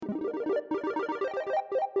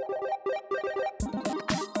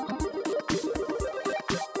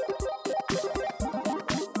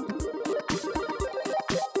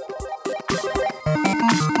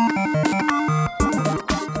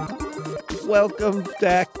Welcome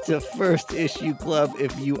back to First Issue Club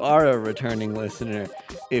if you are a returning listener.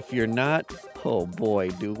 If you're not, oh boy,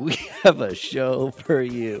 do we have a show for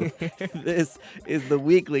you. This is the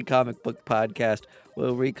weekly comic book podcast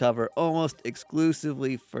where we cover almost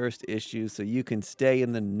exclusively first issues so you can stay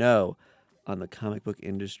in the know on the comic book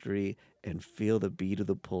industry and feel the beat of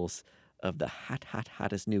the pulse of the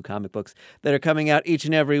hottest new comic books that are coming out each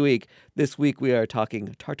and every week. This week we are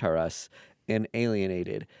talking Tartarus and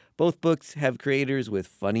Alienated. Both books have creators with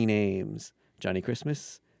funny names, Johnny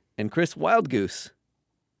Christmas and Chris Wildgoose.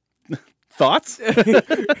 Thoughts?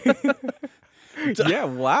 Yeah,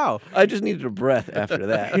 wow. I just needed a breath after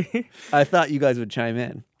that. I thought you guys would chime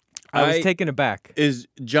in. I was taken aback. Is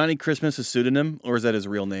Johnny Christmas a pseudonym, or is that his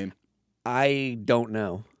real name? I don't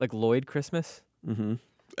know. Like Lloyd Christmas? Mm-hmm.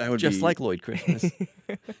 That would Just be... like Lloyd Christmas.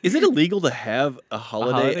 Is it illegal to have a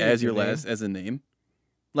holiday holiday as as your your last as a name?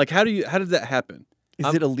 Like, how did that happen?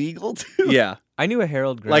 Is it illegal to? Yeah, I knew a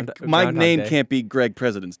Harold like my Groundhog name Day. can't be Greg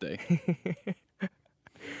President's Day.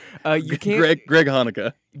 You can't, Greg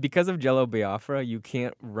Hanukkah. because of Jello Biafra, you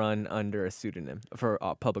can't run under a pseudonym for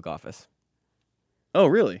public office. Oh,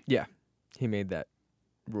 really? Yeah, he made that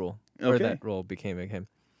rule. Or Okay. that rule became him.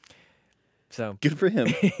 So, Good for him,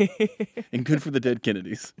 and good for the dead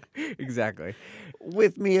Kennedys. exactly.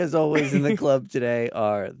 With me, as always, in the club today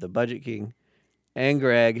are the Budget King and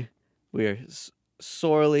Greg. We're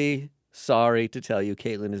sorely sorry to tell you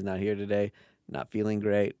Caitlin is not here today. Not feeling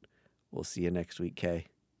great. We'll see you next week, Kay.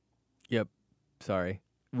 Yep. Sorry.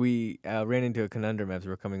 We ran into a conundrum as we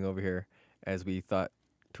were coming over here, as we thought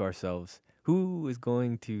to ourselves, who is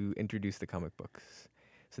going to introduce the comic books?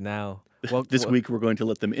 So now... This week we're going to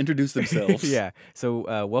let them introduce themselves. Yeah.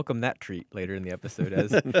 So welcome that treat later in the episode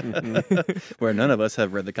as Where none of us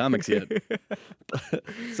have read the comics yet.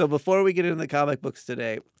 So before we get into the comic books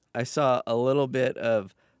today, I saw a little bit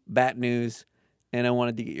of Bat news, and I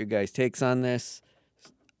wanted to get your guys' takes on this.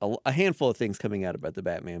 A handful of things coming out about the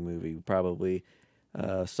Batman movie. We probably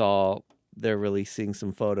saw they're releasing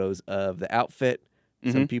some photos of the outfit.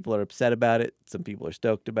 Some people are upset about it. Some people are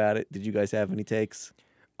stoked about it. Did you guys have any takes?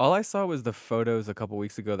 all I saw was the photos a couple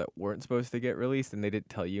weeks ago that weren't supposed to get released, and they didn't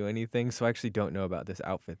tell you anything. So I actually don't know about this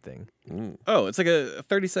outfit thing. Oh, it's like a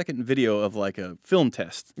 30-second video of like a film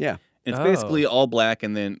test. Yeah. It's basically all black,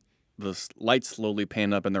 and then the lights slowly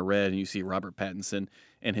pan up and they're red, and you see Robert Pattinson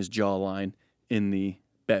and his jawline in the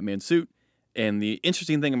Batman suit. And the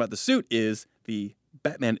interesting thing about the suit is the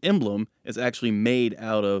Batman emblem is actually made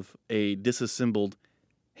out of a disassembled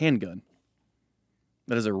handgun.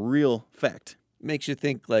 That is a real fact. Makes you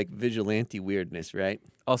think like vigilante weirdness, right?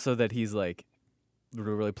 Also, that he's like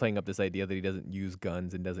really playing up this idea that he doesn't use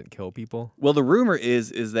guns and doesn't kill people. Well, the rumor is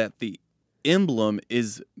that the emblem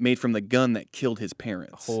is made from the gun that killed his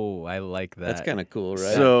parents. Oh, I like that. That's kind of cool,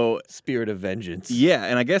 right? So Spirit of vengeance. yeah,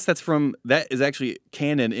 and I guess that is actually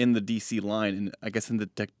canon in the DC line, and I guess in the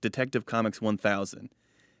Detective Comics 1000.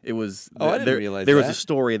 It was I didn't realize there was a that.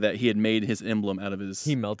 story that he had made his emblem out of his.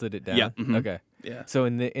 He melted it down. Yeah, mhm. Okay. Yeah. So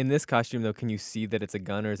in this costume though, can you see that it's a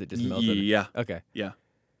gun or is it just melted? Yeah. Okay. Yeah.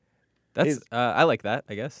 That's I like that,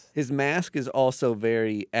 I guess. His mask is also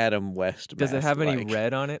very Adam West. Does it have any mask-like.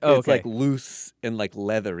 red on it? Oh, It's okay. like loose and like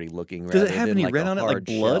leathery looking. Does it rather have than, any like, red a on it, like hard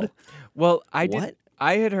blood? shell. Well, What?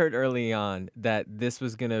 I had heard early on that this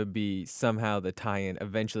was gonna be somehow the tie-in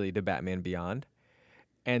eventually to Batman Beyond,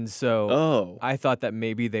 and so Oh. I thought that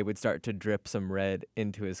maybe they would start to drip some red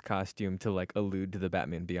into his costume to like allude to the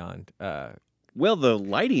Batman Beyond Well, the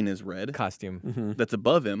lighting is red. costume. That's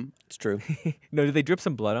above him. It's true. No, did they drip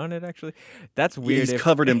some blood on it? Actually, that's weird. He's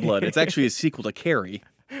covered in blood. It's actually a sequel to Carrie.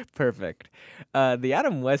 Perfect. The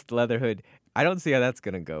Adam West leather hood. I don't see how that's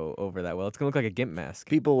gonna go over that well. It's gonna look like a gimp mask.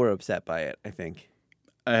 People were upset by it, I think.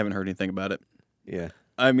 I haven't heard anything about it. Yeah,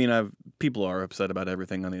 I mean, people are upset about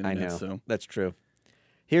everything on the I internet. know. So That's true.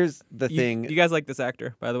 Here's the thing. You guys like this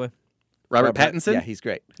actor, by the way? Robert Pattinson. Yeah, he's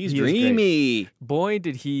great. He's He is great. dreamy. Boy,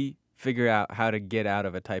 did he figure out how to get out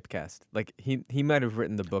of a typecast. Like he might have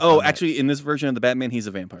written the book. Oh, on that. actually, in this version of the Batman, he's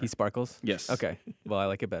a vampire. He sparkles. Yes. Okay. Well, I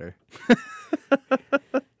like it better.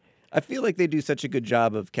 I feel like they do such a good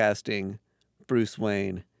job of casting Bruce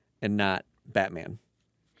Wayne and not Batman.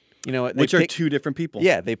 You know what? They Which are pick- two different people.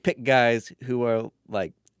 Yeah, they pick guys who are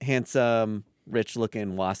like handsome,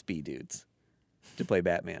 rich-looking, waspy dudes to play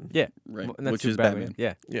Batman. Yeah. Right. Well, and that's Which who is Batman.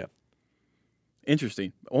 Yeah. Yeah.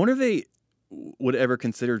 Interesting. I wonder if they would ever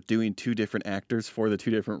consider doing two different actors for the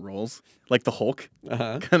two different roles, like the Hulk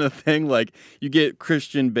Uh-huh. kind of thing. Like you get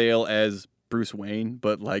Christian Bale as Bruce Wayne,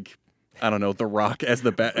 but like I don't know, The Rock as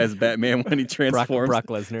as Batman when he transforms. Brock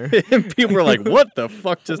Lesnar. And people are like, "What the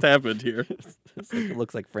fuck just happened here?" It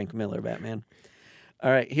looks like Frank Miller Batman.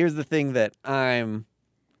 All right, here's the thing that I'm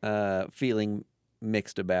feeling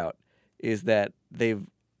mixed about is that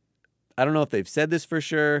I don't know if they've said this for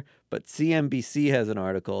sure, but CNBC has an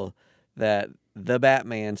article that The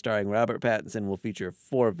Batman starring Robert Pattinson will feature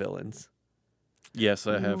 4 villains, Yes,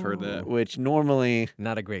 I have heard that. which normally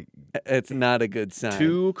Not a great. it's not a good sign.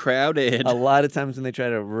 Too crowded. A lot of times when they try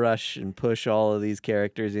to rush and push all of these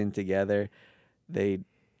characters in together, they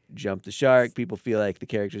jump the shark. People feel like the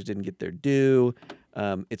characters didn't get their due.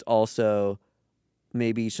 It's also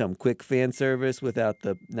maybe some quick fan service without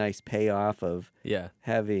the nice payoff of Yeah.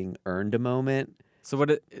 having earned a moment. So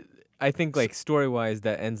I think like story wise,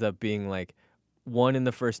 that ends up being like one in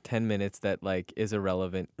the first 10 minutes that like is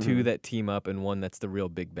irrelevant, 2 that team up, and 1 that's the real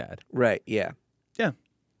big bad. Right, yeah. Sounds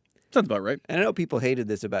about right. And I know people hated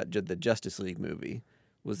this about the Justice League movie,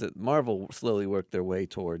 was that Marvel slowly worked their way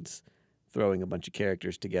towards throwing a bunch of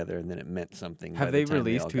characters together, and then it meant something. Have by they the time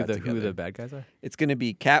released all who got the together. bad guys are? It's going to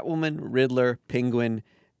be Catwoman, Riddler, Penguin,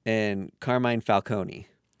 and Carmine Falcone.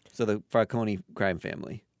 So the Falcone crime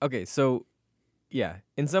family. Okay, so yeah,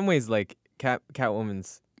 in some ways like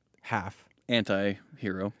Catwoman's half.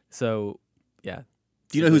 Anti-hero. So yeah.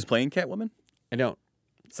 Do you know who's playing Catwoman? I don't.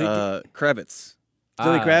 Kravitz.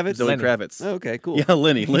 Zoe Kravitz? Zoe Lenny. Kravitz. Oh, okay, cool. Yeah,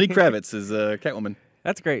 Lenny. Lenny Kravitz is Catwoman.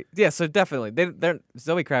 That's great. Yeah, so definitely they're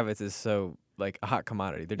Zoe Kravitz is so like a hot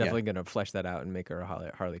commodity. They're definitely gonna flesh that out and make her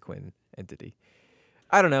a Harley Quinn entity.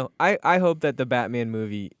 I don't know. I hope that the Batman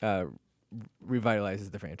movie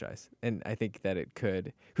revitalizes the franchise, and I think that it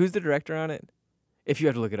could. Who's the director on it? If you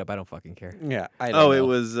have to look it up, I don't fucking care. Yeah, I don't Oh, know. it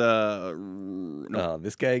was Oh,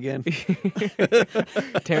 this guy again?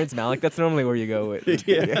 Terrence Malick. That's normally where you go with.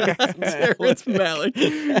 yeah, Terrence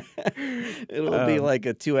Malick. It'll be like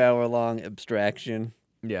a 2-hour-long abstraction.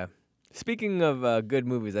 Yeah. Speaking of good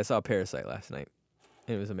movies, I saw Parasite last night.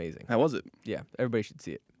 It was amazing. How was it? Yeah, everybody should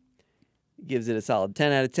see it. Gives it a solid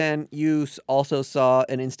 10 out of 10. You also saw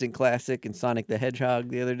an instant classic in Sonic the Hedgehog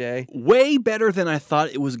the other day. Way better than I thought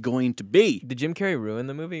it was going to be. Did Jim Carrey ruin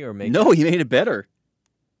the movie or make it? No, he made it better.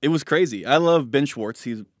 It was crazy. I love Ben Schwartz.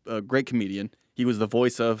 He's a great comedian. He was the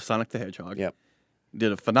voice of Sonic the Hedgehog. Yep.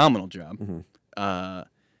 Did a phenomenal job. Mhm.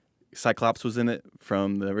 Cyclops was in it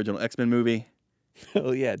from the original X-Men movie.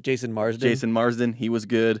 Oh, yeah, Jason Marsden. Jason Marsden, he was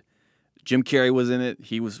good. Jim Carrey was in it.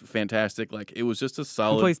 He was fantastic. Like, it was just a Who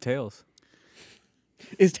solid... plays Tails?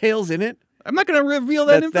 Is Tails in it? I'm not going to reveal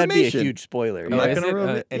that That'd be a information. huge spoiler. I'm Oh, not is gonna it?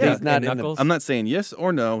 ruin it. And Yeah. he's not in the- Knuckles? I'm not saying yes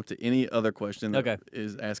or no to any other question that Okay.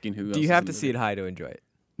 is asking who else Do you is have in to the see movie. it high to enjoy it?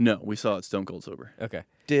 No, we saw it stone cold sober. Okay. So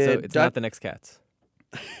Did it's not the next Cats.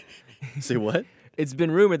 Say what? It's been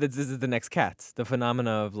rumored that this is the next Cats. The phenomena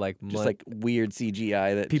of like, just like weird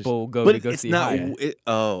CGI that people go But to go it's see not. high.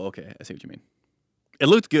 Oh, okay. I see what you mean. It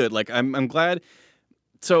looked good. Like I'm glad.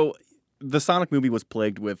 So the Sonic movie was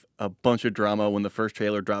plagued with a bunch of drama when the first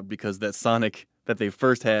trailer dropped because that Sonic that they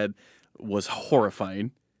first had was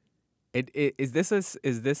horrifying. Is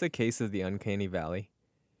this a case of the uncanny valley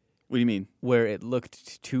What do you mean? where it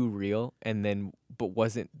looked too real and then but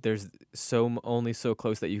wasn't? There's only so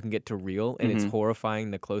close that you can get to real, and it's Mhm.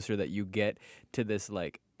 horrifying the closer that you get to this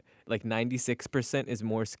like 96% is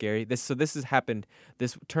more scary. This has happened.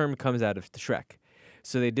 This term comes out of Shrek.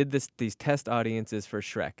 So they did these test audiences for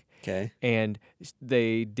Shrek. Okay. And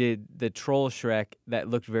they did the troll Shrek that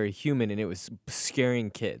looked very human, and it was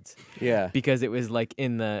scaring kids Yeah. because it was like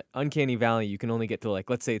in the uncanny valley you can only get to like,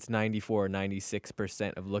 let's say it's 94 or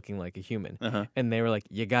 96% of looking like a human, Uh-huh. and they were like,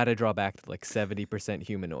 you got to draw back to like 70%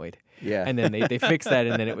 humanoid, Yeah. and then they fixed that,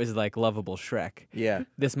 and then it was like lovable Shrek. yeah.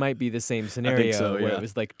 This might be the same scenario so, where yeah. it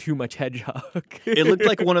was like too much hedgehog. It looked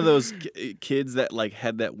like one of those kids that like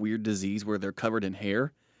had that weird disease where they're covered in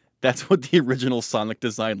hair. That's what the original Sonic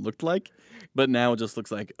design looked like, but now it just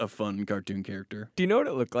looks like a fun cartoon character. Do you know what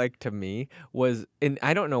it looked like to me? And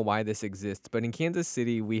I don't know why this exists, but in Kansas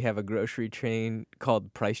City we have a grocery chain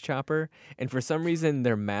called Price Chopper, and for some reason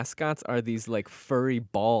their mascots are these like furry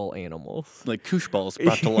ball animals. Like koosh balls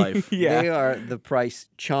brought to life. Yeah. They are the price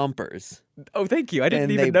chompers. Oh, thank you. I didn't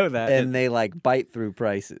And even they- know that. And they like bite through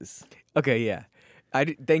prices. Okay, yeah.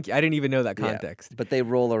 Thank you. I didn't even know that Yeah. context. But they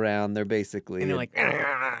roll around. They're basically And they're like,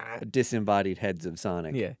 disembodied heads of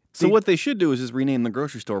Sonic. yeah. So what they should do is just rename the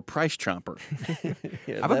grocery store Price Chomper.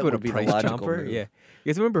 Yeah, I would that go to be the Price logical Chopper. move. Yeah. You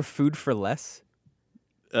guys remember Food for Less?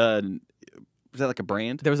 Was that like a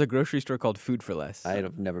brand? There was a grocery store called Food for Less. I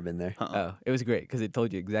have never been there. Oh, it was great because it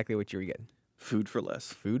told you exactly what you were getting. Food for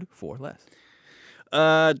less. Food for less.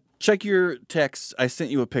 Check your text. I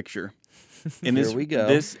sent you a picture. And Here we go.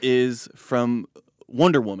 This is from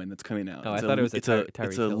Wonder Woman that's coming out. Oh, I It's thought it was a it's Tyreek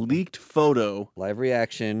it's a Hill. leaked photo Live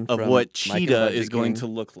reaction of from what Mike and Cheetah Budget is going King. to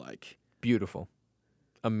look like. Beautiful.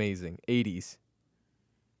 Amazing. 80s.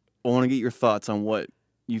 I want to get your thoughts on what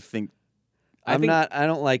you think. I think I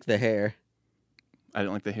don't like the hair. I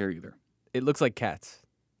don't like the hair either. it looks like cats.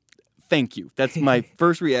 Thank you. That's my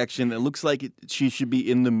first reaction. It looks like she should be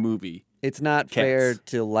in the movie. It's not fair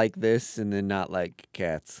Cats. to like this and then not like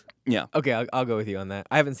cats. Yeah. Okay, I'll go with you on that.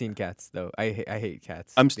 I haven't seen Cats though. I hate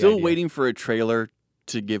cats. I'm The still idea. waiting for a trailer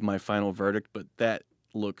to give my final verdict, but that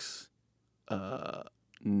looks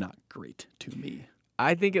not great to me.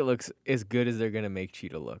 I think it looks as good as they're gonna make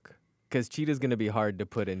Cheetah look, because Cheetah's gonna be hard to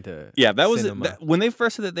put into. Yeah, that was cinema. when they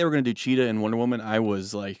first said that they were going to do Cheetah and Wonder Woman. I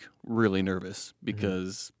was like really nervous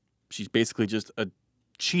because she's basically just a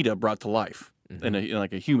cheetah brought to life in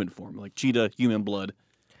like a human form, like cheetah, human blood.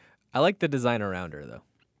 I like the design around her though.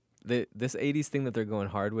 This '80s thing that they're going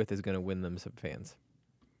hard with is gonna win them some fans.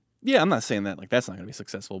 Yeah, I'm not saying that like that's not going to be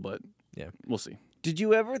successful, but Yeah. we'll see. Did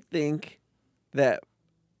you ever think that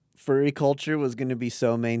furry culture was going to be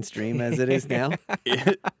so mainstream as it is now?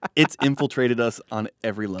 It's infiltrated us on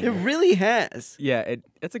every level. It really has. Yeah,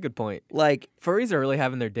 that's a good point. Like, Furries are really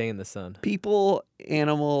having their day in the sun. people,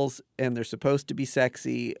 animals, and they're supposed to be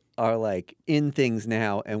sexy are like in things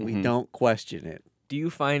now, and we don't question it. Do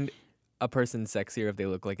you find a person sexier if they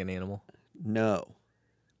look like an animal? No.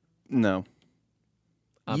 No,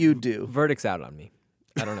 You do. Verdict's out on me.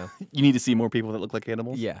 I don't know. you need to see more people that look like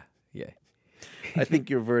animals. yeah. I think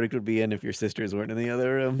your verdict would be in if your sisters weren't in the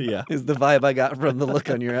other room. Yeah. Is the vibe I got from the look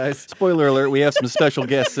on your eyes. Spoiler alert: we have some special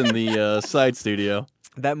guests in the side studio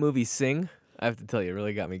That movie Sing, I have to tell you,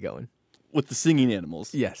 really got me going. with the singing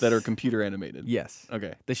animals. Yes. that are computer animated. Yes.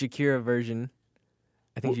 Okay. The Shakira version,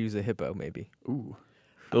 I think she used a hippo, maybe. Ooh,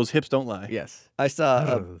 those hips don't lie. Yes. I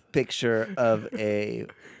saw a picture of a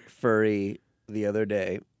furry the other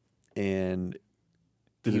day, and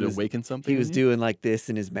Did He it was- awaken something? he was in you? doing like this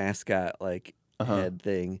in his mascot like Uh-huh. head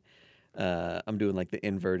thing. I'm doing like the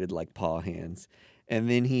inverted like paw hands, and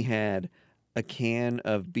then he had a can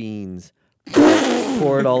of beans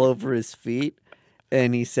poured all over his feet,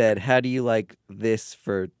 and he said, "How do you like this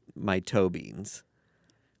for my toe beans?"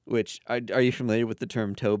 Which are you familiar with the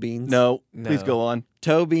term toe beans? No, please No. go on.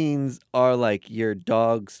 Toe beans are like your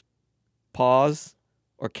dog's paws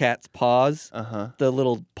or cat's paws. Uh huh. The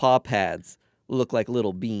little paw pads look like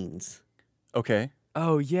little beans. Okay.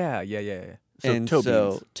 Oh, yeah. So and toe so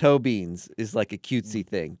beans. toe beans is like a cutesy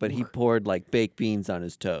thing, but he poured like baked beans on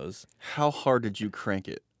his toes. How hard did you crank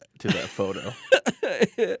it to that photo?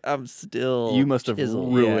 I'm still You must have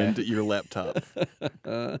chiseled. ruined your laptop.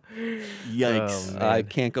 Uh, Yikes. Man. I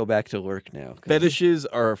can't go back to work now. 'cause Fetishes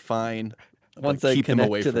are fine. but once I keep them connect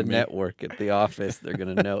away to the from me. network at the office, they're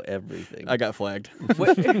gonna know everything. I got flagged.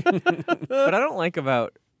 What I don't like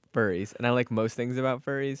about furries, and I like most things about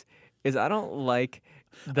furries, is I don't like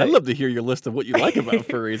I'd love to hear your list of what you like about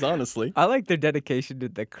furries, honestly. I like their dedication to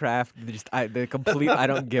the craft, the complete I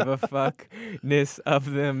don't give a fuckness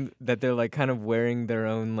of them, that they're like kind of wearing their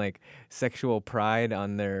own like sexual pride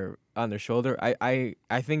on their shoulder. I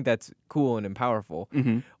think that's cool and powerful.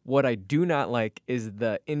 Mm-hmm. What I do not like is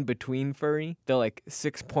the in-between furry, the like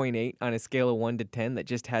 6.8 on a scale of 1 to 10 that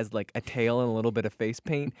just has like a tail and a little bit of face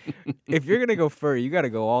paint. If you're going to go furry, you got to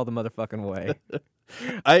go all the motherfucking way.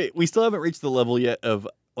 We still haven't reached the level yet of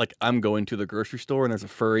like I'm going to the grocery store and there's a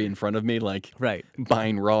furry in front of me, like Right.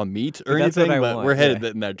 buying raw meat or But that's what anything. I But want, we're headed yeah.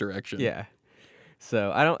 in that direction. Yeah.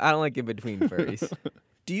 So I don't like in-between furries.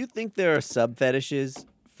 Do you think there are sub fetishes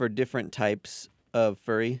for different types of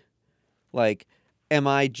furry? Like, am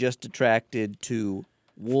I just attracted to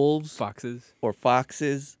wolves Foxes. or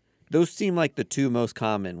foxes? Those seem like the two most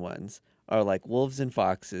common ones are like wolves and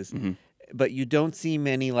foxes. Mhm. But you don't see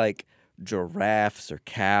many like giraffes or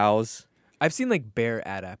cows, I've seen like bear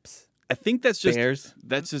adapts. I think that's just bears.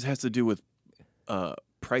 that just has to do with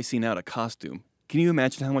pricing out a costume. Can you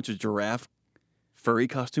imagine how much a giraffe furry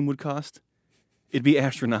costume would cost? It'd be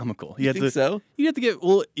astronomical. You think so? You have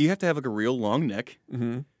to you have to have like a real long neck,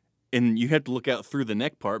 Mm-hmm. and you have to look out through the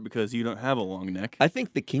neck part because you don't have a long neck. I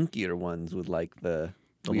think the kinkier ones would like the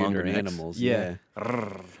weirder longer necks? animals. Yeah.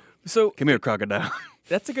 So Come here, crocodile.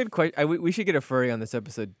 that's a good question. We should get a furry on this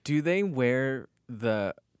episode. Do they wear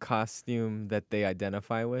the costume that they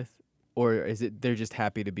identify with, or is it they're just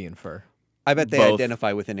happy to be in fur? I bet they Both.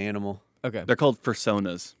 identify with an animal. Okay, They're called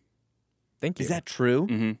personas. thank you. Is that true?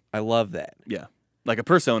 Mm-hmm. I love that. Yeah, like a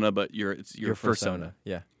persona, but it's your your fursona.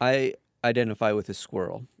 Yeah. I identify with a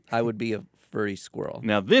squirrel. I would be a furry squirrel.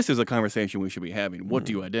 Now this is a conversation we should be having. What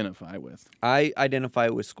do you identify with? I identify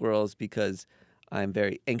with squirrels because I'm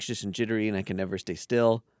very anxious and jittery and I can never stay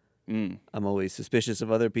still. Mm. I'm always suspicious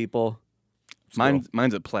of other people. Squirrel.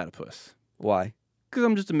 Mine's a platypus Why? because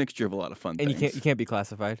I'm just a mixture of a lot of fun And things. you can't be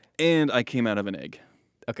classified. And I came out of an egg.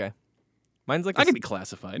 Okay. Mine's like I can be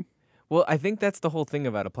classified. well, I think that's the whole thing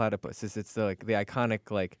about a platypus is it's the iconic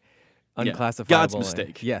Yeah, unclassifiable. God's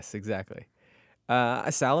mistake. Yes, exactly.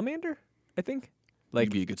 A salamander, I think.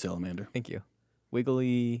 You'd be a good salamander. Thank you.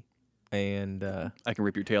 Wiggly and I can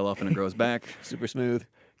rip your tail off and it grows back. Super smooth.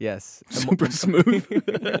 yes, Super smooth.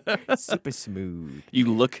 super smooth.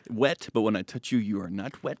 You look wet, but when I touch you, you are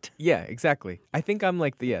not wet. Yeah, exactly. I think I'm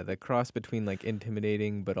like the cross between like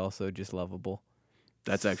intimidating but also just lovable.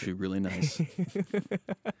 That's actually really nice.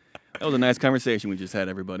 That was a nice conversation we just had,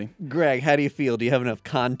 everybody. Greg, how do you feel? Do you have enough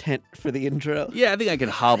content for the intro? Yeah, I think I could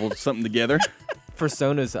hobble something together.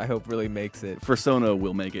 Personas, I hope, really makes it. Persona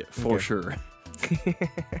will make it, for Okay. sure.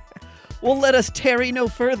 Well, let us tarry no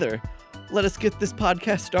further. Let us get this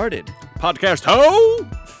podcast started. Podcast ho!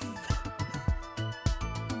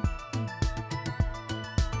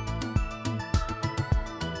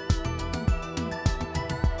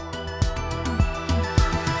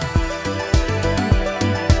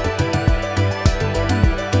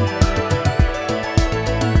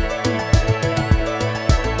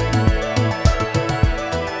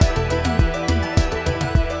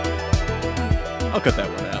 I'll cut that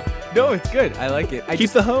one out. No, it's good. I like it.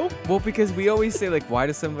 Keep the hoe? Well, because we always say like, why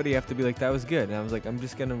does somebody have to be like, that was good? And I was like, I'm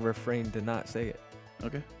just gonna refrain to not say it.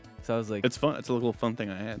 Okay. So I was like, It's fun. It's a little fun thing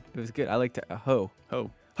I had. it was good. I like to ho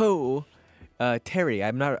Ho. ho. Terry.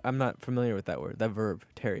 I'm not familiar with that word. That verb.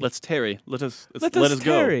 Terry. Let's tarry. Let us Let us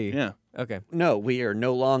go. tarry. Yeah. Okay. No, we are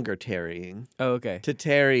no longer tarrying. Oh, okay. To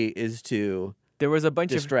tarry is to There was a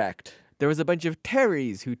bunch distract. of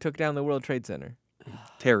Terrys who took down the World Trade Center.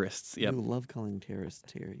 Terrorists. Yep. You love calling terrorists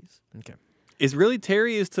Terrys. Okay. Is really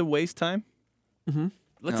Terry is to waste time?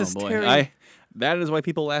 Let's Oh us boy. Terry. That is why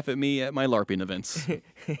people laugh at me at my LARPing events.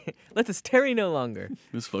 Let us Terry no longer.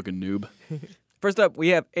 This fucking noob. First up, we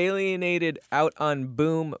have Alienated out on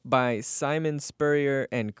Boom by Simon Spurrier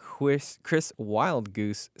and Chris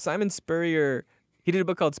Wildgoose. Simon Spurrier, he did a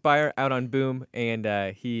book called Spire out on Boom, and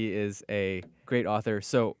he is a great author.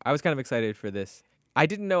 So I was kind of excited for this. I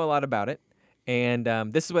didn't know a lot about it, and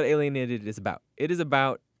this is what Alienated is about. It is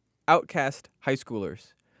about outcast high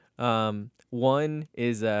schoolers. One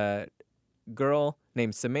is a girl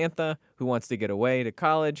named Samantha who wants to get away to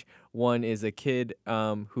college. One is a kid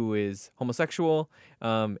who is homosexual,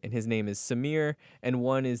 and his name is Samir. And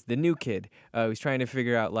one is the new kid who's trying to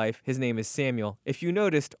figure out life. His name is Samuel. If you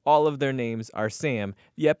noticed, all of their names are Sam.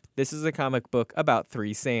 Yep, this is a comic book about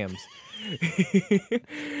 3 Sams.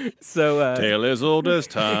 So Tale as old as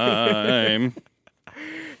time.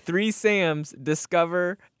 3 Sams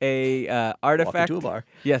discover a Walk artifact. into a bar.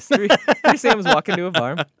 Yes, three Sams walk into a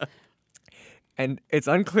bar. And it's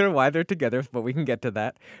unclear why they're together, but we can get to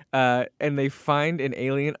that. And they find an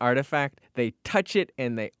alien artifact. They touch it,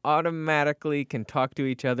 and they automatically can talk to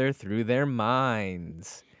each other through their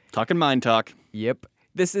minds. Talking mind talk. Yep.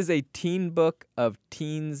 This is a teen book of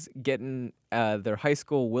teens getting their high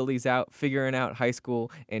school willies out, figuring out high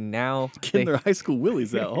school, and now Getting their high school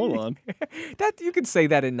willies out. Hold on. that you can say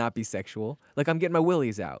that and not be sexual. Like, I'm getting my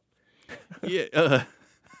willies out. Yeah.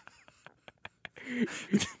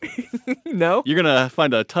 No? You're going to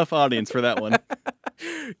find a tough audience for that one.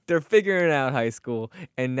 They're figuring out high school,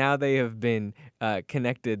 and now they have been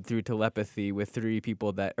connected through telepathy with 2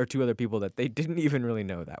 other people that they didn't even really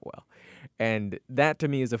know that well. And that to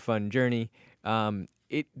me is a fun journey.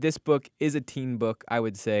 This book is a teen book, I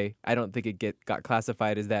would say. I don't think it got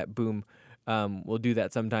classified as that. Boom. We'll do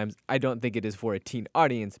that sometimes. I don't think it is for a teen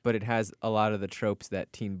audience, but it has a lot of the tropes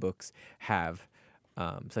that teen books have,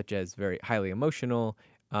 such as very highly emotional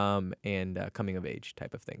and coming of age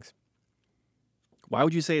type of things. Why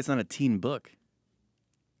would you say it's not a teen book?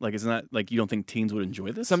 Like, it's not like you don't think teens would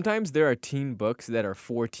enjoy this? Sometimes there are teen books that are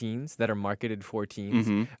for teens, that are marketed for teens.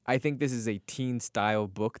 Mm-hmm. I think this is a teen style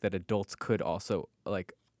book that adults could also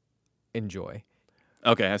like enjoy.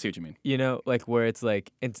 Okay, I see what you mean. You know, like where it's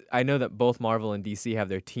like I know that both Marvel and DC have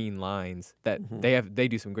their teen lines that they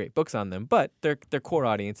do some great books on them, but their core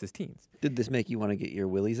audience is teens. Did this make you want to get your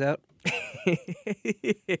willies out?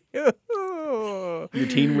 Your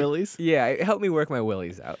teen willies? Yeah, it helped me work my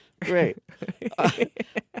willies out. Great.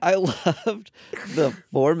 I loved the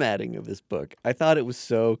formatting of this book. I thought it was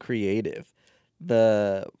so creative.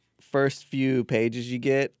 The first few pages you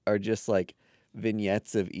get are just like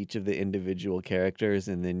vignettes of each of the individual characters,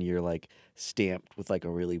 and then you're like stamped with like a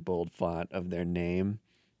really bold font of their name.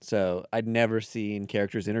 So I'd never seen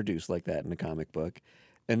characters introduced like that in a comic book.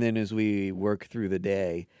 And then as we work through the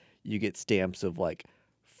day, you get stamps of like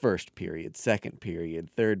first period, second period,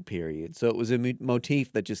 third period. So it was a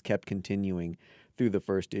motif that just kept continuing through the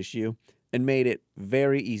first issue and made it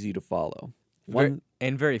very easy to follow.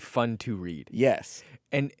 And very fun to read. Yes.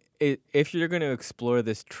 And if you're going to explore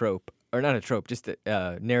this trope, or not a trope, just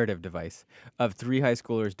a narrative device of 3 high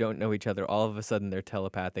schoolers don't know each other, all of a sudden they're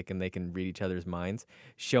telepathic and they can read each other's minds,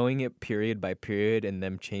 showing it period by period and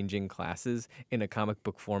them changing classes in a comic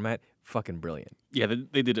book format, fucking brilliant. Yeah,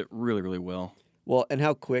 they did it really, really well. Well, and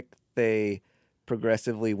how quick they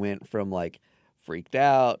progressively went from like freaked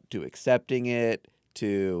out to accepting it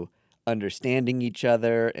to understanding each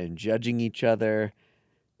other and judging each other.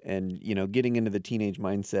 And, you know, getting into the teenage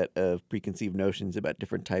mindset of preconceived notions about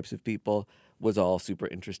different types of people was all super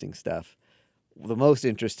interesting stuff. The most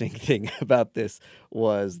interesting thing about this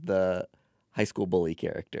was the high school bully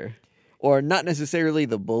character. Or not necessarily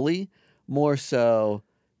the bully, more so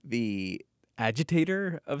the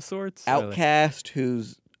Agitator of sorts? outcast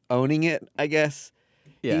who's owning it, I guess.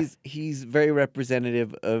 Yeah. He's very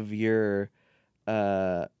representative of your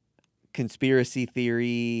conspiracy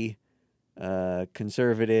theory,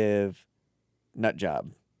 conservative nut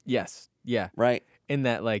job, Yes. Yeah. right? In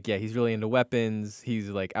that, like, yeah, he's really into weapons. He's,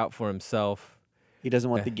 like, out for himself. He doesn't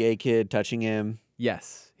want the gay kid touching him.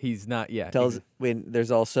 Yes. He's not, yeah. Tells when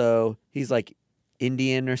there's also he's like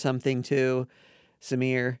Indian or something too,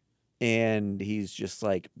 Samir, and he's just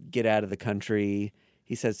like get out of the country.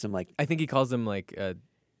 He says some like I think he calls him, like,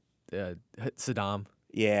 Saddam.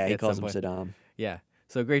 yeah, he at calls some him point. Saddam. Yeah.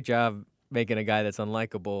 So great job making a guy that's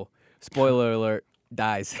unlikable. Spoiler alert,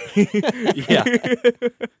 dies. Yeah.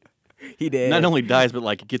 He did. Not only dies, but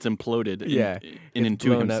like gets imploded Yeah. and Gets into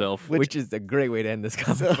blown up, himself. which is a great way to end this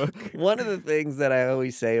comic So, book. one of the things that I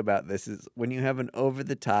always say about this is when you have an over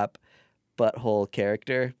the top butthole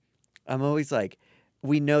character, I'm always like,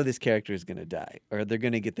 we know this character is going to die or they're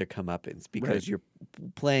going to get their comeuppance because Right. you're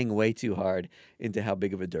playing way too hard into how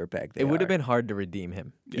big of a dirtbag they It would are. have been hard to redeem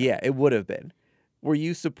him. Yeah, it would have been. Were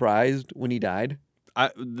you surprised when he died?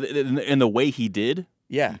 And the way he did,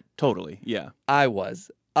 Yeah, totally. Yeah. I was.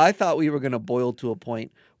 I thought we were going to boil to a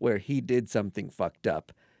point where he did something fucked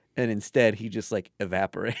up and instead he just like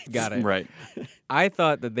evaporates. Got it. Right. I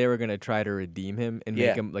thought that they were gonna try to redeem him and Yeah.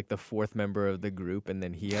 make him like the 4th member of the group, and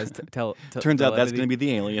then he has to tell. Turns out that's going to be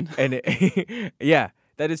the alien. And yeah,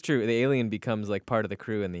 that is true. The alien becomes like part of the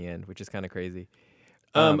crew in the end, which is kind of crazy.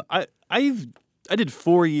 I did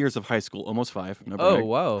 4 years of high school, almost 5. No Oh brag.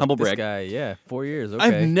 wow, Humble this brag. guy, yeah, 4 years. Okay,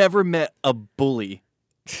 I've never met a bully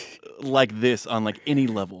like this on like any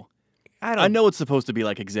level. I know it's supposed to be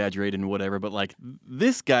like exaggerated and whatever, but like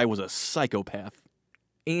this guy was a psychopath.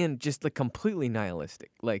 and just like completely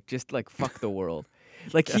nihilistic, like just like fuck the world,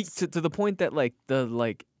 like he to the point that like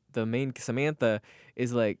the main Samantha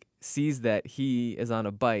is like sees that he is on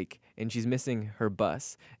a bike and she's missing her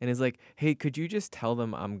bus and is like, hey, could you just tell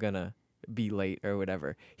them I'm gonna be late or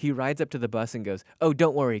whatever. He rides up to the bus and goes, oh,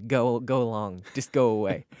 don't worry, go along, just go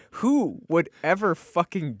away. Who would ever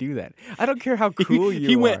fucking do that? I don't care how cruel you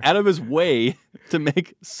He are. went out of his way to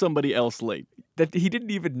make somebody else late. That he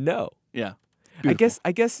didn't even know. Yeah. I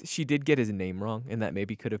guess she did get his name wrong, and that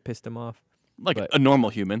maybe could have pissed him off. Like But- a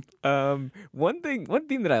normal human. One thing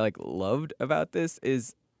that I like loved about this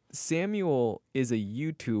is Samuel is a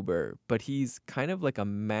YouTuber, but he's kind of like a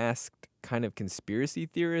masked kind of conspiracy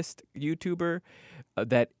theorist YouTuber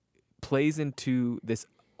that plays into this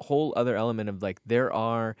whole other element of like there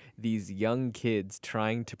are these young kids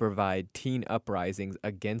trying to provide teen uprisings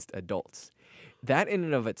against adults. That in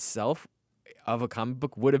and of itself of a comic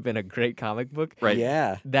book would have been a great comic book. Right.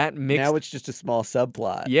 Yeah. That mixed Now it's just a small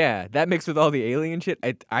subplot. yeah, that mixed with all the alien shit,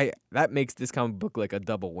 I that makes this comic book like a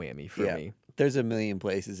double whammy for Yeah. me. There's a million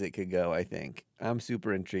places it could go, I think. I'm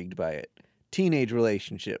super intrigued by it. Teenage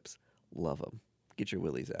relationships. Love them. Get your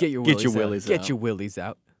willies out. Get your Get your willies willies out. out. Get your willies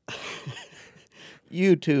out.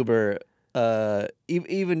 YouTuber,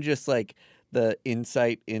 even just like the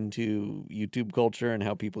insight into YouTube culture and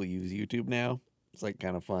how people use YouTube now. It's like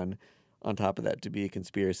kind of fun. On top of that, to be a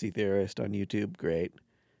conspiracy theorist on YouTube, great.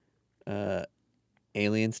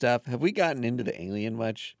 Alien stuff. Have we gotten into the alien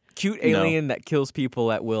much? Cute No. alien that kills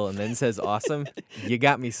people at will and then says awesome. You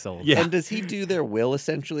got me sold. Yeah. And does he do their will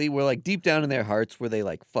essentially? Where like deep down in their hearts, where they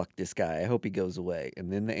like, fuck this guy. I hope he goes away.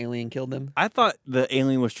 And then the alien killed them? I thought the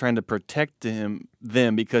alien was trying to protect them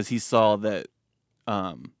because he saw that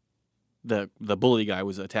the bully guy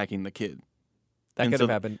was attacking the kid. That And could so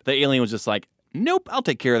have happened. The alien was just like, nope, I'll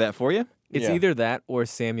take care of that for you. It's Yeah. either that or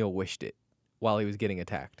Samuel wished it while he was getting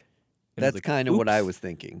attacked. And was That's like, kind of what I "Oops." was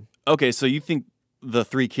thinking. Okay, so you think the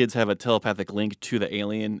 3 kids have a telepathic link to the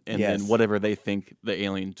alien, and Yes. then whatever they think the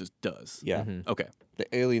alien just does. Yeah. Mhm. Okay. The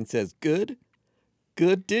alien says, good.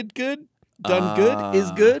 Good did good. Done good is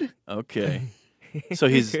Ah. good. Okay. So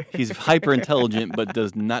he's hyper intelligent but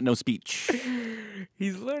does not know speech.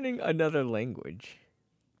 He's learning another language.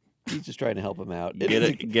 He's just trying to help him out.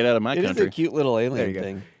 Get out of my It is country. a cute little There alien you go.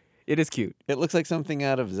 thing. It is cute. It looks like something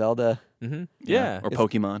out of Zelda. Mm-hmm. Yeah. Or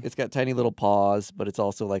Pokemon. It's got tiny little paws, but it's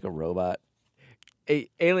also like a robot.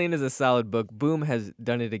 Alien is a solid book. Boom has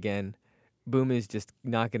done it again. Boom is just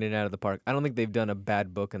knocking it out of the park. I don't think they've done a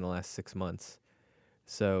bad book in the last 6 months.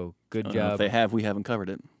 So good If job. they have, we haven't covered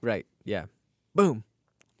it. Right. Yeah. Boom.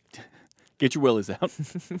 Get your willies out.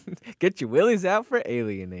 Get your willies out for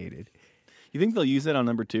Alienated. You think they'll use that on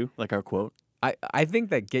number 2, like our quote? I think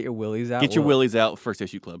that Get Your Willies Out. Get your willies out, First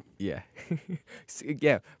Issue Club. Yeah.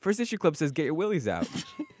 Yeah. First Issue Club says Get Your Willies Out.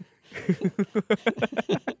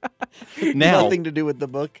 Now, Nothing to do with the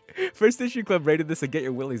book. First Issue Club rated this a Get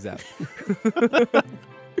Your Willies Out.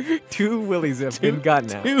 2 willies have been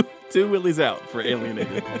gotten out. two willies out for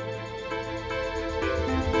Alienated.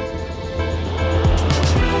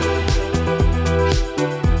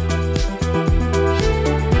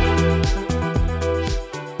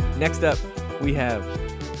 Next up, we have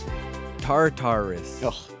Tartarus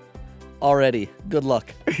Ugh. Already. Good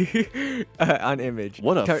luck. on Image.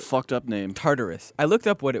 What a fucked up name. Tartarus. I looked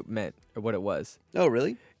up what it meant or what it was. Oh,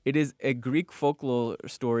 really? It is a Greek folklore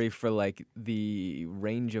story for like the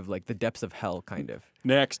range of like the depths of hell, kind of.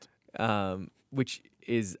 Next. Which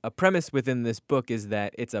is a premise within this book is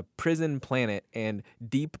that it's a prison planet, and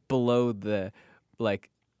deep below the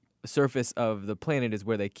like surface of the planet is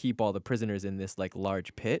where they keep all the prisoners in this like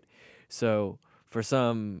large pit. So for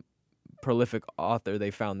some prolific author,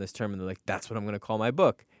 they found this term and they're like, that's what I'm going to call my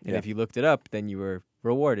book. And Yeah. if you looked it up, then you were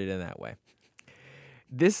rewarded in that way.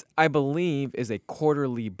 This, I believe, is a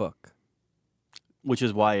quarterly book. Which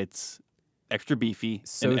is why it's extra beefy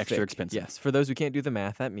and extra thick. expensive. Yes. For those who can't do the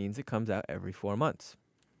math, that means it comes out every 4 months.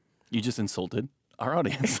 You just insulted our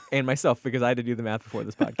audience. And myself, because I had to do the math before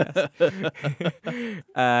this podcast.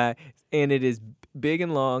 And it is big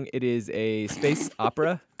and long. It is a space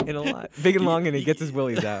opera in a lot. Big and long, and he gets his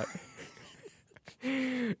willies out.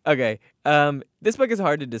 Okay. This book is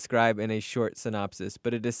hard to describe in a short synopsis,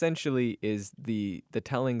 but it essentially is the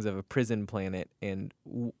tellings of a prison planet and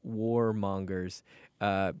warmongers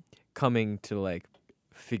coming to like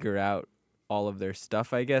figure out all of their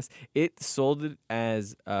stuff, I guess. It sold it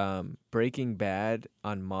as Breaking Bad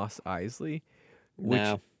on Mos Eisley, which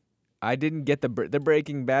No. I didn't get. The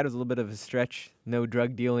Breaking Bad was a little bit of a stretch. No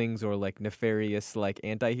drug dealings or like nefarious like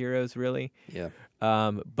anti-heroes, really. Yeah.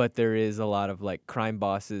 But there is a lot of like crime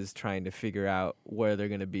bosses trying to figure out where they're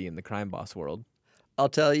going to be in the crime boss world. I'll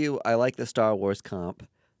tell you, I like the Star Wars comp.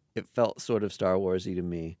 It felt sort of Star Wars-y to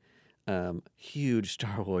me. Huge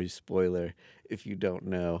Star Wars spoiler if you don't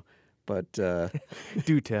know. But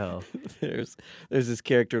Do tell. there's this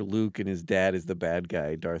character Luke, and his dad is the bad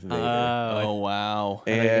guy, Darth Vader. Oh, wow. I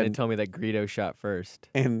thought you were going to and tell me that Greedo shot first.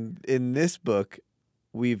 and in this book,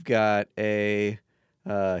 we've got a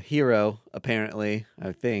hero, apparently,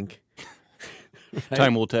 I think. Right?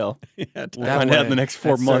 Time will tell. Yeah, We'll That find out in one- the next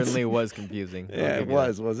 4 that months. certainly was confusing. I'll Yeah, give it you that.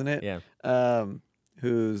 was, wasn't it? Yeah.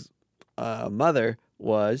 Whose mother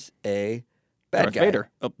was a bad Darth guy. Vader.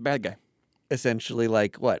 Oh, bad guy. Essentially,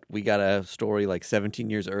 like what? We got a story like 17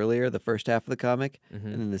 years earlier, the first half of the comic, Mhm.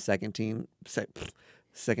 and then the second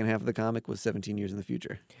half of the comic was 17 years in the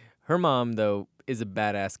future. Her mom, though, is a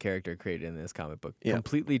badass character created in this comic book. Yeah.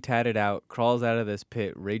 Completely tatted out, crawls out of this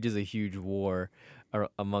pit, rages a huge war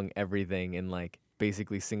among everything, and like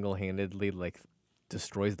basically single-handedly like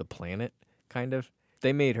destroys the planet. Kind of.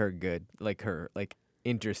 They made her good, like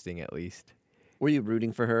interesting at least. Were you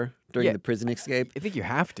rooting for her during Yeah. the prison escape? I think you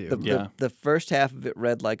have to. The first half of it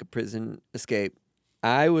read like a prison escape.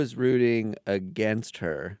 I was rooting against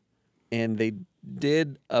her, and they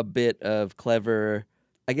did a bit of clever,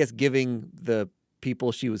 I guess, giving the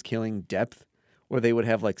people she was killing depth, where they would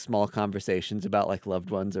have like small conversations about like loved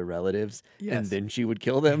ones or relatives, and Yes. then she would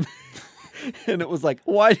kill them. And it was like,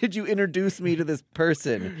 why did you introduce me to this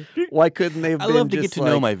person? Why couldn't they have I been love to get just to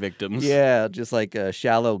know like- my victims. Yeah, just like a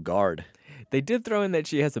shallow guard. They did throw in that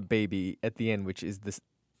she has a baby at the end, which is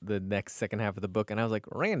the next second half of the book, and I was like,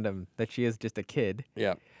 random that she is just a kid.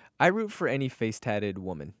 Yeah. I root for any face tatted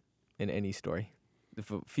woman in any story. If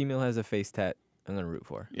a female has a face tat, I'm gonna root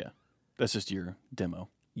for her. Yeah. That's just your demo.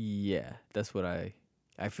 Yeah, that's what I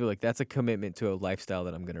feel like that's a commitment to a lifestyle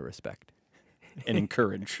that I'm gonna respect. And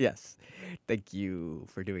encourage. Yes, thank you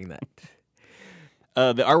for doing that.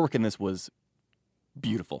 The artwork in this was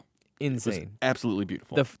beautiful. It was Insane. absolutely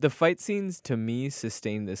beautiful. The fight scenes to me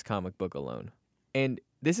sustain this comic book alone, and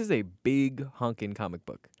this is a big honking comic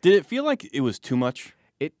book. Did it feel like it was too much?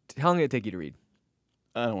 How long did it take you to read?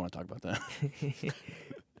 I don't want to talk about that.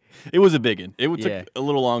 It was a big one. It Yeah. took a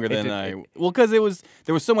little longer than did- Well, because there was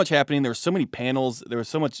so much happening. There were so many panels. There was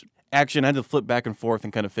so much action. I had to flip back and forth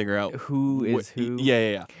and kind of figure out Who is who?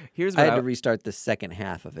 Yeah. Here's I what had to restart the second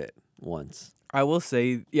half of it once. I will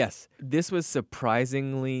say, yes, this was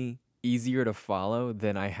surprisingly easier to follow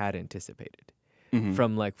than I had anticipated. Mhm.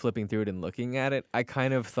 From like flipping through it and looking at it, I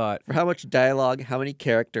kind of thought, For how much dialogue, how many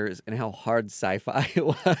characters, and how hard sci-fi it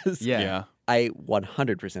was, yeah. I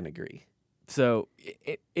 100% agree. So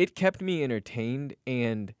it kept me entertained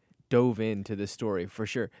and dove into the story for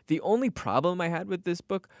sure. The only problem I had with this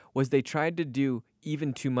book was they tried to do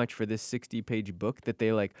even too much for this 60-page book, that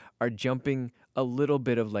they like are jumping a little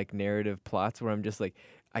bit of like narrative plots where I'm just like,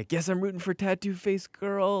 I guess I'm rooting for Tattoo Face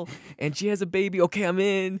Girl, and she has a baby. Okay, I'm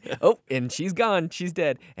in. Oh, and she's gone. She's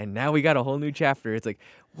dead. And now we got a whole new chapter. It's like,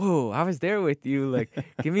 whoa, I was there with you. Like,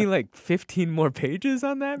 give me like 15 more pages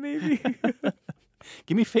on that, maybe.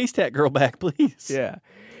 Give me Face Tat Girl back, please. Yeah.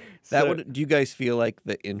 That So- would. Do you guys feel like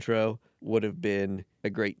the intro would have been a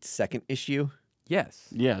great second issue? Yes.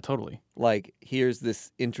 Yeah, totally. Like, here's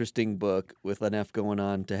this interesting book with enough going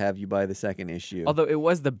on to have you buy the second issue. Although it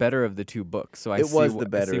was the better of the two books, so I It see was wh- the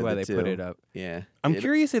better I see of why the they put two. it up. Yeah. I'm It-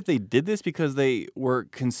 curious if they did this because they were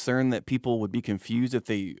concerned that people would be confused if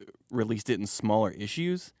they released it in smaller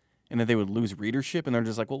issues and that they would lose readership. And they're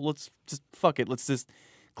just like, well, let's just fuck it. Let's just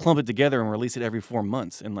clump it together and release it every 4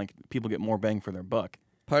 months. And like people get more bang for their buck.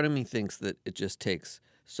 Part of me thinks that it just takes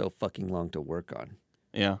so fucking long to work on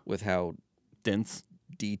Yeah. with how Dense.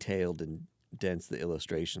 detailed and dense the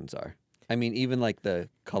illustrations are. I mean, even like the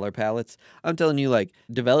color palettes. I'm telling you, like,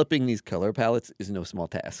 developing these color palettes is no small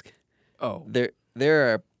task. Oh,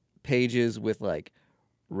 There are pages with like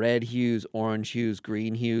red hues, orange hues,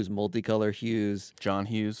 green hues, multicolor hues, John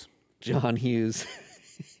Hughes. John Hughes.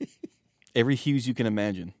 Every Hughes you can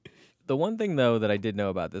imagine. the one thing though that I did know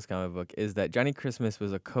about this comic book is that Johnny Christmas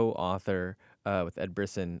was a co-author with Ed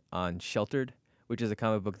Brisson on Sheltered, which is a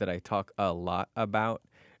comic book that I talk a lot about,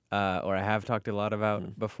 or I have talked a lot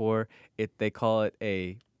about before. They call it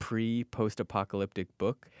a post-apocalyptic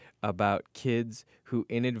book about kids who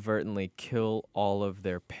inadvertently kill all of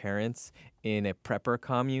their parents in a prepper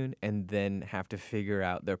commune and then have to figure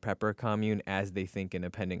out their prepper commune as they think an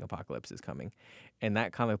impending apocalypse is coming. And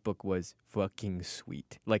that comic book was fucking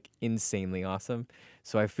sweet, like insanely awesome.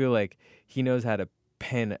 So I feel like he knows how to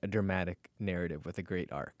pen a dramatic narrative with a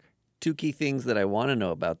great arc. Two key things that I want to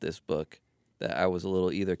know about this book that I was a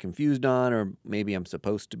little either confused on or maybe I'm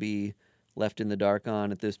supposed to be left in the dark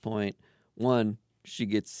on at this point. One, she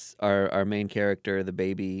gets our main character, the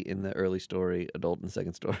baby in the early story, adult in the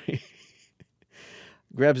second story,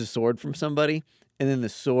 grabs a sword from somebody, and then the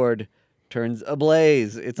sword turns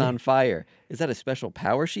ablaze. It's on fire. Is that a special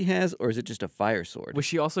power she has, or is it just a fire sword? Was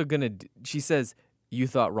she also gonna? She says you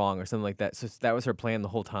thought wrong or something like that. So that was her plan the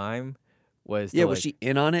whole time. Was to, Yeah, was like- she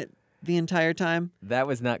in on it the entire time? That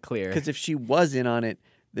was not clear. Because if she was in on it,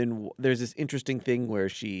 then there's this interesting thing where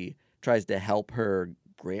she tries to help her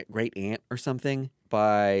great aunt or something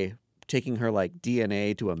by taking her like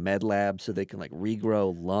DNA to a med lab so they can like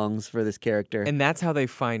regrow lungs for this character. And that's how they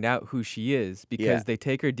find out who she is, because Yeah. they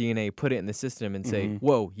take her DNA, put it in the system, and say, Mhm.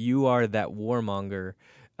 "Whoa, you are that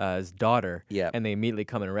warmonger's daughter." Yeah. And they immediately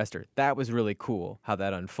come and arrest her. That was really cool how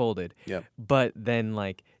that unfolded. Yep. But then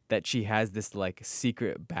like that she has this like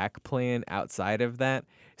secret back plan outside of that,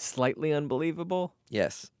 slightly unbelievable.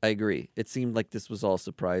 Yes, I agree. It seemed like this was all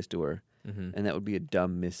surprise to her, Mm-hmm. and that would be a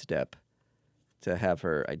dumb misstep to have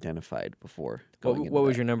her identified before What, going into what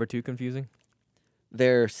was that. your number 2 confusing?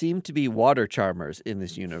 There seem to be water charmers in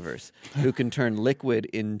this universe who can turn liquid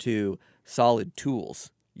into solid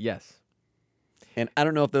tools. Yes. And I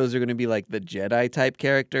don't know if those are going to be like the Jedi type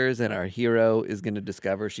characters, and our hero is going to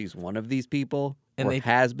discover she's one of these people, And or they-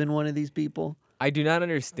 has been one of these people. I do not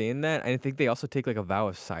understand that. I think they also take like a vow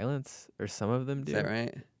of silence, or some of them do. Is that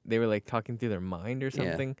right? They were like talking through their mind or Yeah.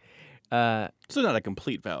 something. So not a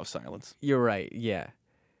complete vow of silence. You're right. Yeah.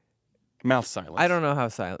 Mouth silence. I don't know how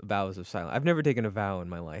vows of silence. I've never taken a vow in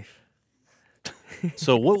my life.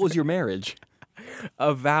 So what was your marriage?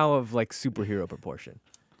 A vow of like superhero proportion.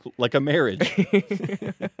 Like a marriage.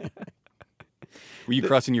 Were you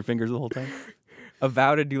crossing your fingers the whole time? A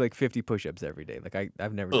vow to do like 50 push-ups every day. Like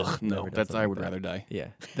I've never. Ugh, done, no. never done That's something I like would that. rather die. Yeah.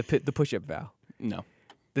 The push-up vow. No.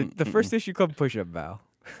 The first issue club push-up vow.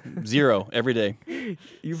 0 every day,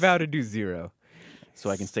 You vow to do 0.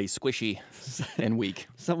 so I can stay squishy and weak.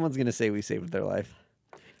 Someone's going to say we saved their life.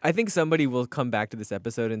 I think somebody will come back to this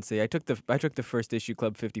episode and say, I took the first issue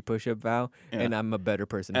club 50 push-up vow, Yeah. and I'm a better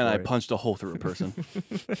person And for I it. punched a hole through a person.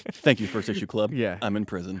 Thank you, First Issue Club. Yeah. I'm in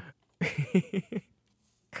prison.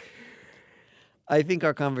 I think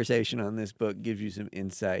our conversation on this book gives you some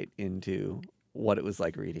insight into what it was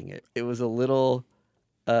like reading it. It was a little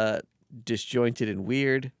disjointed and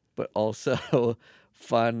weird, but also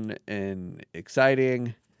fun and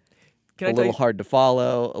exciting. Can I A tell little you? hard to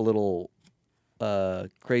follow, a little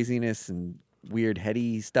craziness and weird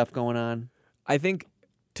heady stuff going on. I think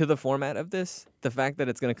to the format of this, the fact that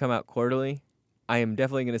it's going to come out quarterly, I am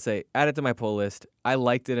definitely going to say add it to my pull list. I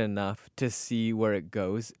liked it enough to see where it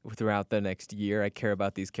goes throughout the next year. I care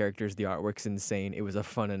about these characters. The artwork's insane. It was a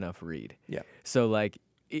fun enough read. Yeah. So like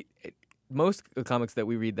most comics that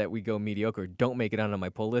we read that we go mediocre don't make it on my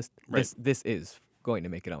pull list. Right. This is going to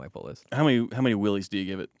make it on my pull list. How many willies do you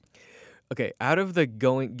give it? Okay, out of the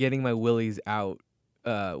getting my willies out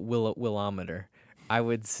willometer, I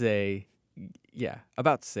would say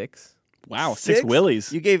about 6. Wow, 6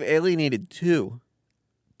 willies. You gave Alienated 2.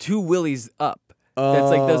 2 willies up. That's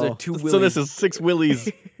like those are 2 willies. So this is 6 willies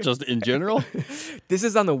just in general? This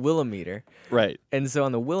is on the willometer. Right. And so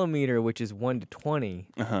on the willometer, which is 1 to 20,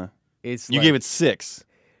 Uh-huh. it's You like, gave it 6.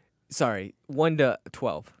 sorry, 1 to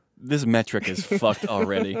 12. This metric is fucked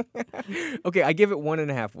already. Okay, I give it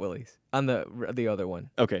 1.5 willies on the other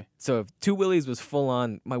one. Okay. So if 2 willies was full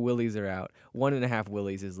on, my willies are out. 1.5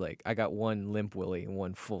 willies is like I got 1 limp willy and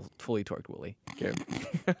 1 fully torqued willy. Okay.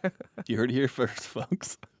 You heard it here first,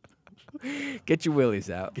 folks. Get your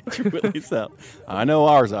willies out. Get your willies out. I know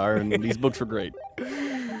ours are, and these books were great.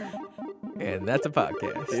 And that's a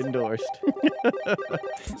podcast. Endorsed.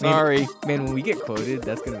 Sorry. Man, when we get quoted,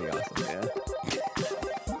 that's gonna be awesome. Yeah.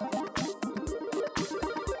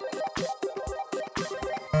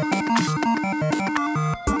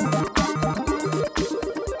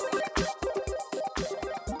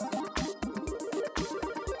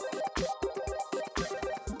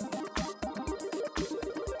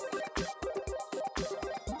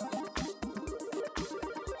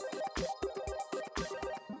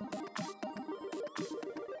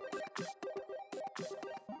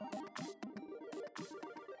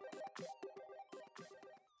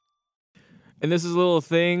 And this is a little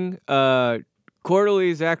thing.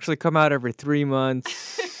 Quarterlies actually come out every 3 months.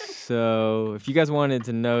 So if you guys wanted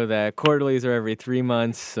to know that, quarterlies are every 3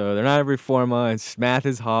 months. So they're not every 4 months. Math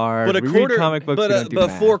is hard. But a We read quarter, comic books. We don't do but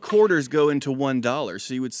math. 4 quarters go into $1.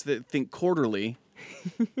 So you would think quarterly.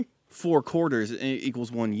 4 quarters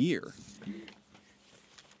equals 1 year.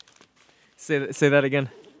 Say that again.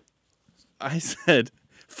 I said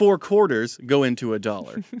 4 quarters go into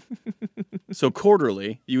 $1. So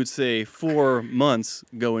quarterly, you would say 4 months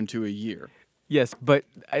go into a year. Yes, but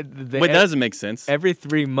Wait, that doesn't make sense. every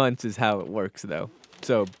 3 months is how it works, though.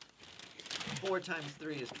 So 4 times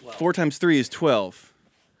 3 is 12. 4 times 3 is 12.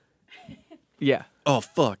 yeah, Oh,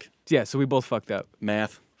 fuck. yeah. So we both fucked up.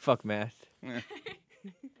 Math. Fuck math.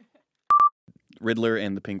 Riddler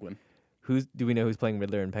and the Penguin. Do we know who's playing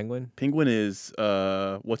Riddler and Penguin? Penguin is,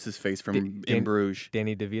 what's his face from In Bruges?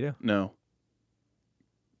 Danny DeVito. No.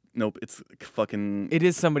 Nope, it's fucking... It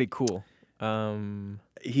is somebody cool.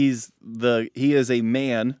 He is a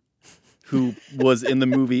man who was in the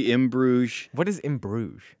movie In Bruges. What is In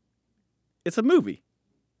Bruges? It's a movie.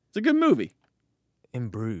 It's a good movie. In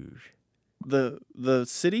Bruges. The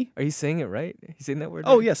city? Are you saying it right? You saying that word?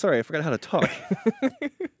 Oh right? yeah, sorry, I forgot how to talk.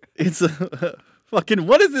 It's a fucking,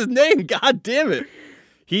 what is his name? God damn it.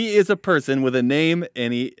 He is a person with a name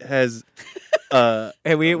and he has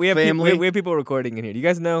Hey, we have family. we have people recording in here. Do you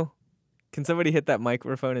guys know? Can somebody hit that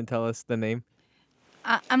microphone and tell us the name?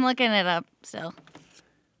 I'm looking it up still.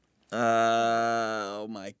 oh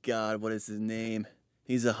my god, what is his name?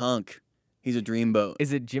 He's a hunk. He's a dreamboat.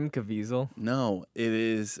 Is it Jim Caviezel? No, it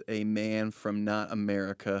is a man from not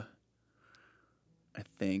America. I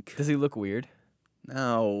think. Does he look weird?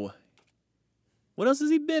 No. What else has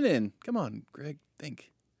he been in? Come on, Greg,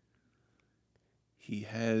 think. He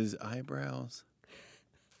has eyebrows.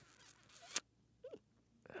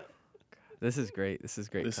 This is great. This is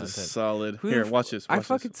great This content. is solid. Who Here, the watch this. I Watch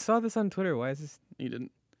fucking this. saw this on Twitter. Why is this? You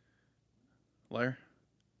didn't. Liar.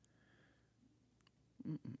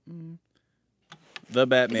 The Is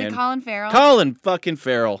Batman. it Colin Farrell? Colin fucking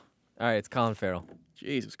Farrell. All right, it's Colin Farrell.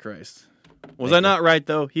 Jesus Christ. Was Thank I you. not right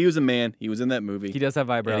though? He was a man. He was in that movie. He does have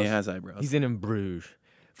eyebrows. And he has eyebrows. He's in Bruges.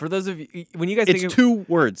 For those of you, when you guys It's think of 2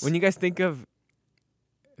 words. when you guys think of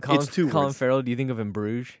Colin, It's 2 Colin words. Farrell, do you think of In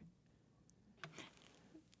Bruges?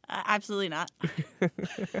 Absolutely not. All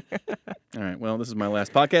right. Well, this is my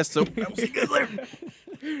last podcast, so I will see you guys later.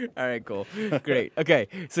 All right, cool, great. Okay,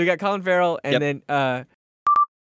 so we got Colin Farrell, and Yep. then